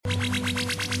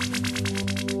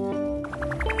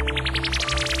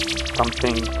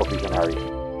Something for visionaries.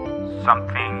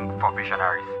 Something for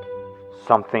visionaries.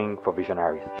 Something for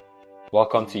visionaries.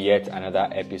 Welcome to yet another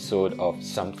episode of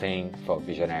Something for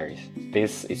Visionaries.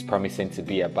 This is promising to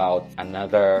be about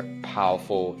another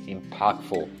powerful,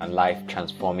 impactful, and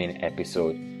life-transforming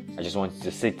episode. I just want you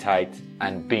to sit tight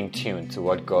and be in tune to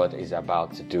what God is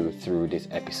about to do through this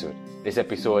episode. This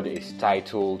episode is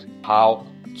titled, How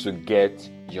to Get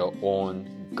Your Own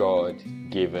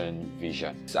God-Given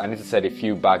Vision. So I need to set a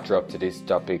few backdrop to this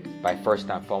topic by first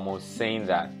and foremost saying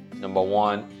that, number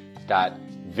one, that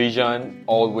vision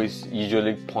always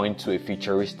usually points to a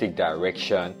futuristic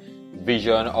direction.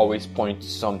 Vision always points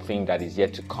to something that is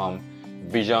yet to come.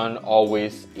 Vision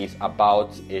always is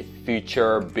about a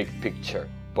future big picture.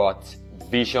 But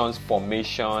vision's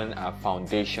formation and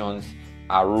foundations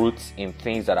are roots in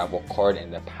things that have occurred in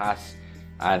the past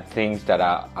and things that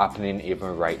are happening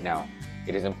even right now.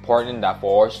 It is important that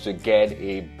for us to get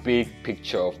a big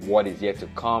picture of what is yet to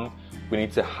come, we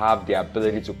need to have the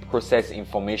ability to process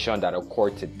information that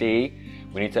occurred today.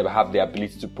 We need to have the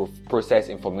ability to process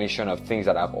information of things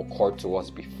that have occurred to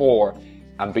us before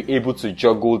and be able to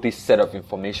juggle this set of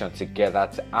information together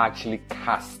to actually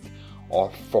cast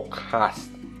or forecast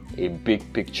a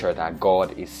big picture that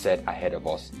God is set ahead of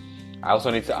us. I also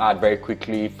need to add very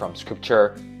quickly from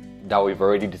scripture that we've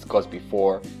already discussed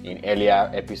before in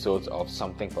earlier episodes of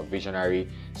Something for Visionary,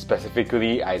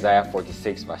 specifically Isaiah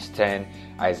 46 verse 10.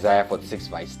 Isaiah 46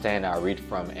 verse 10, I read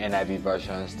from NIV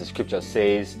versions. The scripture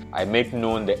says, I make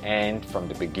known the end from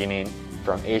the beginning,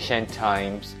 from ancient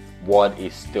times, what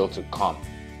is still to come.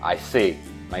 I say,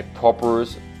 my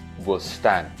purpose will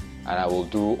stand, and I will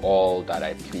do all that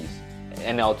I please. The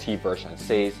NLT version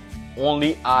says,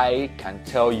 only I can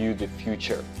tell you the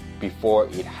future before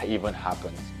it even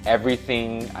happens.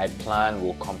 Everything I plan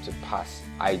will come to pass.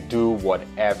 I do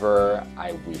whatever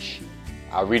I wish.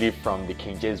 I'll read it from the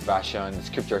King James Version. The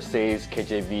scripture says,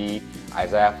 KJV,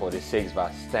 Isaiah 46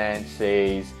 verse 10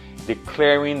 says,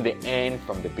 declaring the end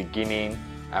from the beginning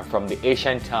and from the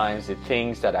ancient times the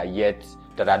things that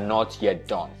are not yet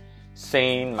done,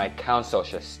 saying, my counsel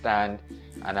shall stand,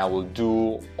 and I will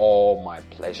do all my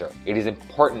pleasure. It is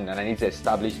important, and I need to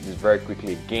establish this very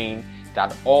quickly again,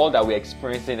 that all that we're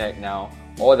experiencing right now,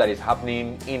 all that is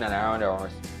happening in and around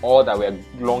us, all that we are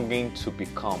longing to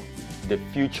become, the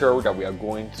future that we are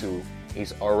going to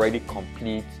is already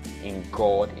complete in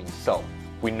God Himself.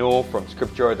 We know from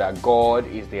scripture that God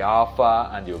is the Alpha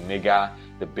and the Omega,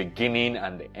 the beginning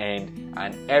and the end,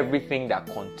 and everything that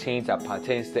contains and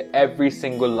pertains to every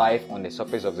single life on the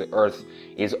surface of the earth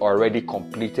is already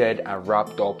completed and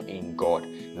wrapped up in God.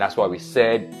 And that's why we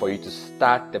said for you to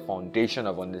start the foundation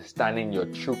of understanding your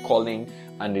true calling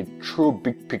and the true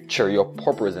big picture, your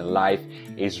purpose in life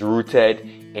is rooted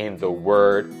in the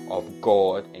Word of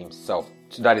God Himself.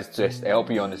 So that is to help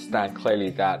you understand clearly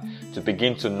that to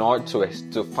begin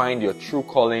to find your true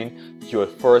calling, your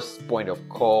first point of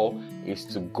call is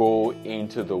to go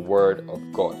into the Word of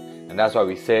God. And that's why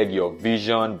we said your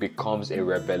vision becomes a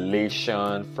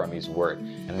revelation from His Word.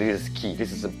 And this is key.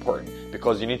 This is important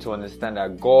because you need to understand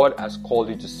that God has called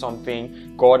you to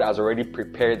something. God has already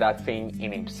prepared that thing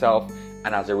in Himself.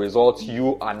 And as a result,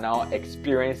 you are now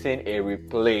experiencing a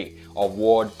replay of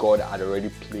what God had already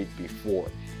played before.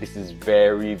 This is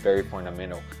very, very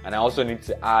fundamental. And I also need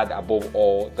to add above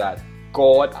all that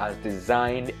God has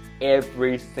designed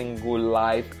every single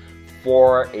life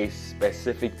for a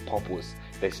specific purpose.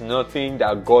 There's nothing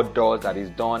that God does that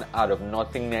is done out of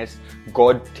nothingness.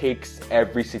 God takes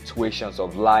every situations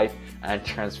of life and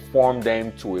transforms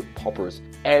them to a purpose.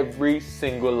 Every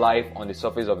single life on the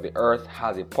surface of the earth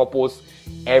has a purpose.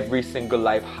 Every single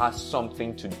life has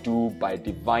something to do by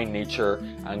divine nature,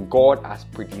 and God has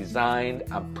pre-designed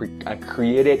and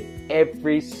created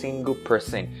every single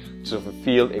person to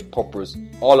fulfill a purpose.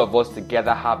 All of us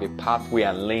together have a pathway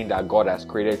and lane that God has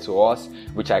created to us,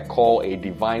 which I call a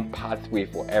divine pathway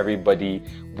for everybody,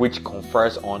 which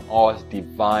confers on us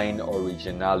divine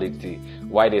originality.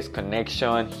 While there's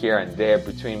connection here and there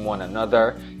between one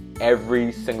another,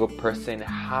 every single person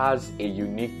has a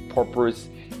unique purpose,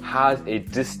 has a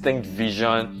distinct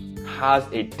vision, has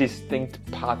a distinct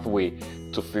pathway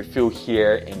to fulfill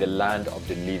here in the land of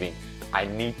the living. I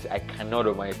cannot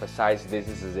overemphasize this.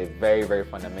 This is a very, very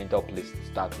fundamental place to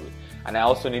start with. And I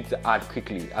also need to add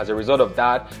quickly, as a result of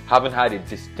that, having had a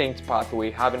distinct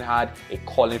pathway, having had a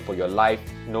calling for your life,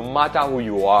 no matter who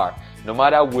you are, no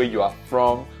matter where you are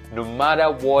from, no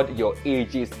matter what your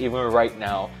age is even right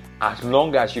now, as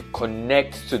long as you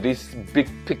connect to this big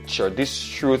picture, this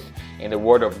truth in the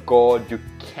Word of God, you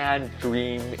can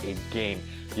dream again.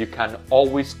 you can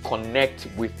always connect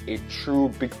with a true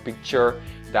big picture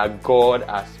that God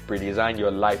has pre-designed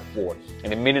your life for.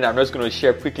 In a minute, I'm just going to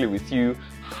share quickly with you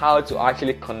how to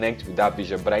actually connect with that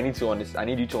vision. But I need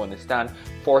you to understand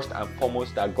first and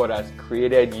foremost that God has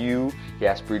created you. He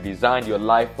has pre-designed your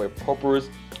life for a purpose,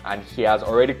 and He has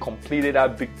already completed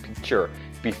that big picture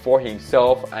before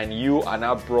Himself, and you are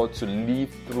now brought to live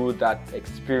through that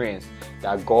experience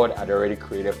that God had already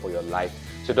created for your life.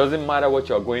 So it doesn't matter what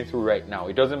you're going through right now.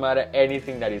 It doesn't matter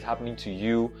anything that is happening to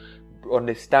you.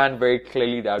 Understand very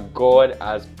clearly that God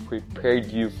has prepared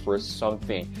you for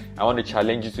something. I want to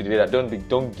challenge you today that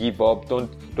don't give up, don't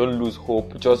lose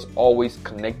hope. Just always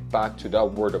connect back to that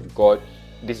word of God.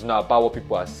 This is not about what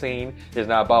people are saying. It's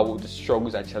not about what the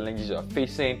struggles and challenges you are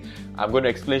facing. I'm going to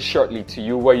explain shortly to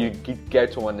you where you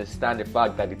get to understand the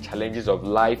fact that the challenges of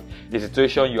life, the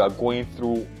situation you are going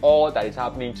through, all that is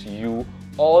happening to you,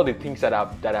 all the things that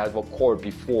have occurred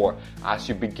before, as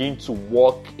you begin to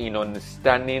walk in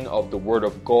understanding of the Word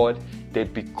of God, they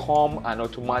become an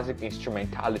automatic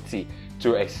instrumentality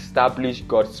to establish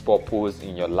God's purpose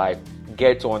in your life.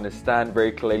 Get to understand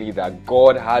very clearly that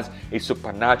God has a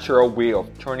supernatural way of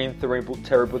turning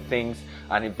terrible things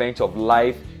and events of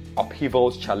life,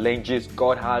 upheavals, challenges.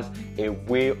 God has a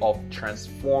way of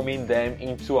transforming them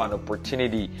into an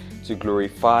opportunity to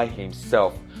glorify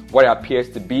Himself. What appears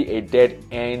to be a dead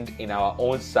end in our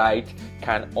own sight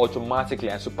can automatically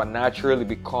and supernaturally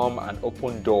become an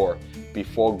open door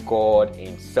before God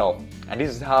Himself. And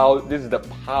this is the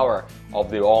power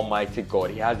of the Almighty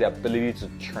God. He has the ability to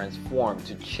transform,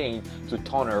 to change, to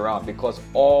turn around, because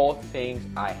all things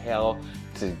are held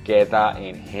together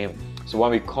in Him. So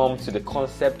when we come to the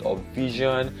concept of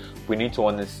vision, we need to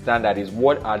understand that is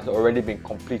what has already been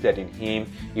completed in Him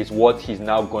is what He's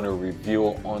now going to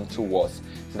reveal unto us.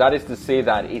 So that is to say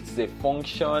that it's a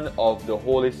function of the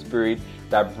Holy Spirit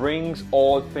that brings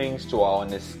all things to our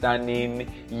understanding,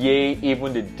 yea,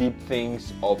 even the deep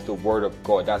things of the Word of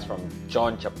God. That's from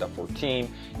John chapter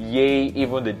 14. Yea,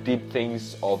 even the deep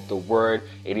things of the Word.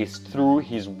 It is through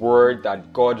His Word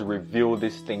that God revealed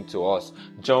this thing to us.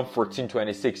 John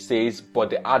 14:26 says, "But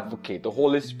the Advocate, the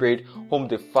Holy Spirit, whom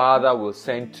the Father will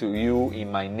send to you in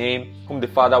my name, whom the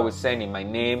Father will send in my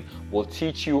name, will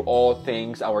teach you all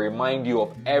things. I will remind you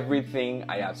of everything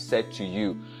I have said to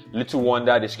you." Little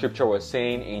wonder the scripture was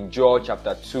saying in Joel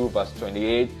chapter 2 verse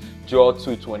 28, Joel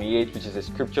 2:28, which is a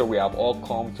scripture we have all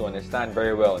come to understand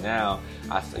very well now,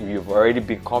 as you've already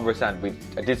been conversant with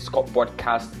this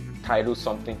podcast titled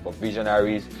Something for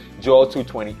Visionaries. Joel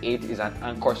 2:28 is an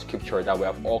anchor scripture that we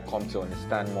have all come to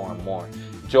understand more and more.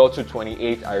 Joel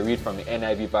 2:28, I read from the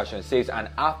NIV version, says, "And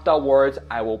afterwards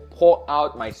I will pour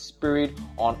out my spirit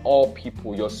on all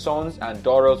people. Your sons and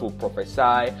daughters will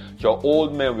prophesy, your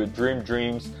old men will dream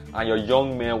dreams, and your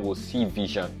young men will see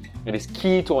vision." It is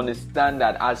key to understand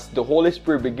that as the Holy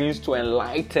Spirit begins to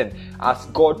enlighten, as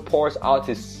God pours out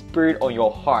His Spirit on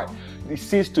your heart, it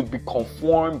ceases to be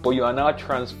conformed, but you are now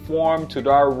transformed to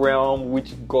that realm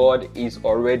which God is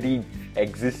already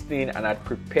existing and had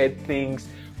prepared things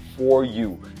for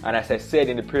you. And as I said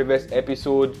in the previous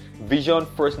episode, vision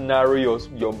first narrow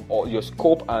your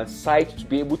scope and sight to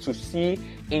be able to see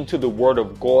into the Word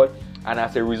of God. And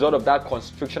as a result of that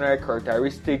constrictionary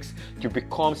characteristics, you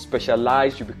become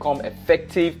specialized, you become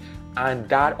effective, and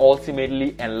that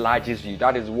ultimately enlarges you.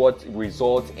 That is what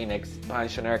results in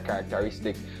expansionary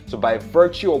characteristics. So by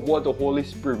virtue of what the Holy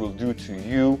Spirit will do to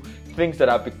you, things that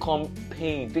have become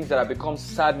pain, things that have become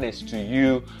sadness to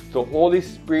you, the Holy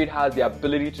Spirit has the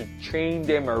ability to train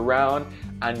them around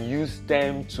and use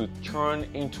them to turn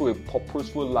into a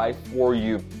purposeful life for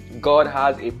you. God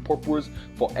has a purpose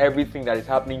for everything that is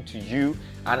happening to you.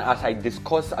 And as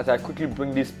I quickly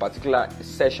bring this particular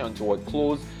session to a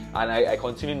close, and I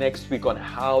continue next week on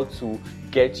how to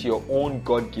get your own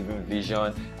God-given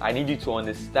vision, I need you to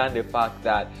understand the fact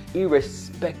that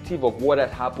irrespective of what has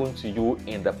happened to you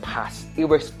in the past,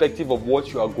 irrespective of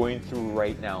what you are going through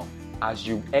right now, as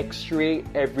you x-ray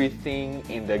everything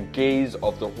in the gaze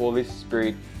of the Holy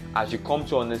Spirit, as you come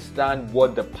to understand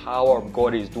what the power of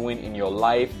God is doing in your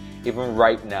life, even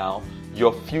right now,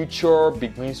 your future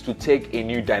begins to take a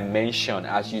new dimension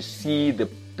as you see the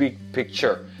big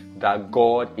picture that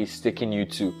God is taking you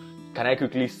to. Can I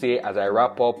quickly say as I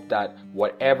wrap up that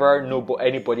whatever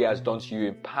anybody has done to you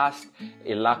in past,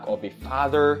 a lack of a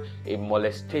father, a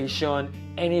molestation,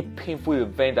 any painful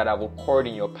event that have occurred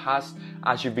in your past,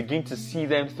 as you begin to see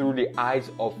them through the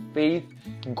eyes of faith,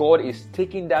 God is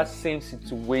taking that same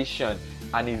situation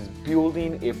and is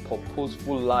building a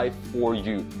purposeful life for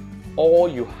you. All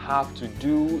you have to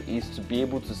do is to be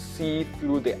able to see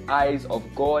through the eyes of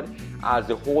God as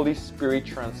the Holy Spirit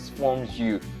transforms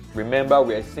you. Remember,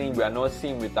 we are not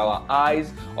seeing with our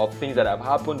eyes of things that have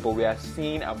happened, but we are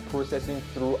seeing and processing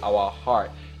through our heart.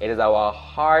 It is our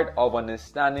heart of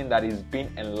understanding that is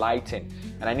being enlightened.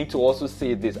 And I need to also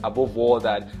say this above all,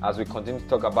 that as we continue to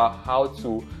talk about how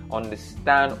to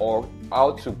understand or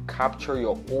how to capture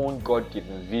your own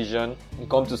God-given vision, you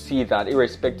come to see that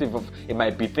irrespective of, it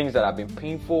might be things that have been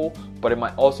painful, but it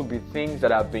might also be things that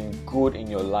have been good in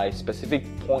your life, specific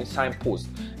signposts,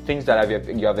 things that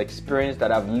you have experienced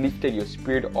that have lifted your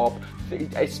spirit up,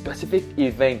 a specific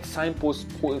event, signposts,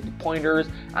 pointers,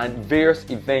 and various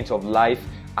events of life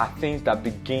are things that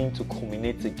begin to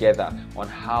culminate together on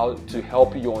how to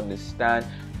help you understand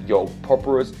your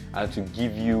purpose and to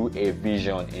give you a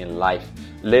vision in life.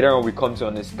 Later on, we come to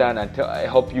understand and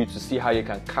help you to see how you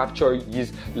can capture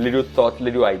these little thoughts,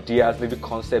 little ideas, little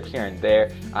concepts here and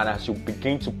there. And as you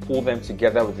begin to pull them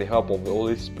together with the help of the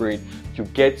Holy Spirit, you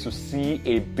get to see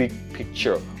a big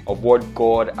picture of what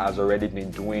God has already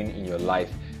been doing in your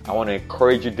life. I want to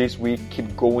encourage you this week,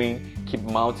 keep going, keep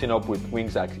mounting up with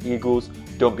wings like eagles.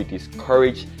 Don't be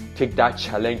discouraged. Take that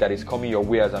challenge that is coming your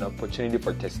way as an opportunity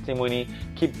for testimony.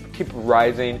 Keep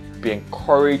rising. Be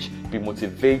encouraged. Be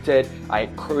motivated. I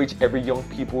encourage every young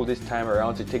people this time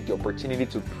around to take the opportunity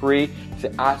to pray,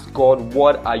 to ask God,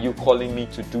 what are you calling me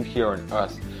to do here on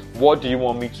earth? What do you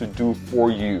want me to do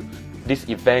for you? These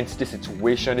events, this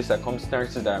situation, these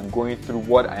circumstances that I'm going through,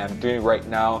 what I am doing right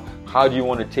now, how do you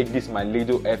want to take this, my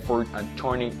little effort, and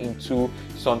turn it into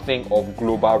something of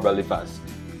global relevance?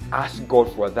 Ask God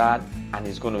for that, and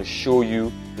He's going to show you,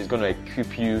 He's going to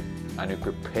equip you, and He'll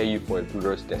prepare you for a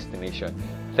glorious destination.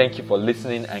 Thank you for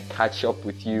listening, and catch up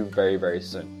with you very, very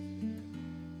soon.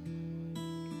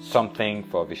 Something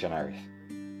for visionaries.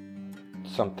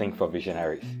 Something for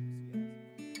visionaries.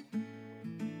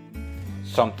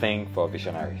 Something for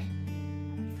visionaries.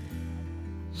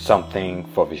 Something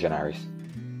for visionaries.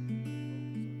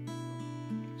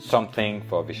 Something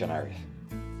for visionaries.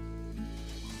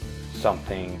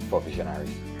 Something for visionaries.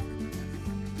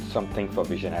 Something for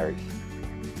visionaries.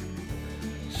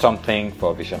 Something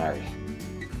for visionaries.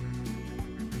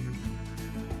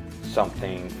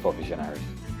 Something for visionaries.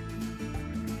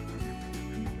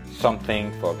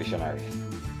 Something for visionaries.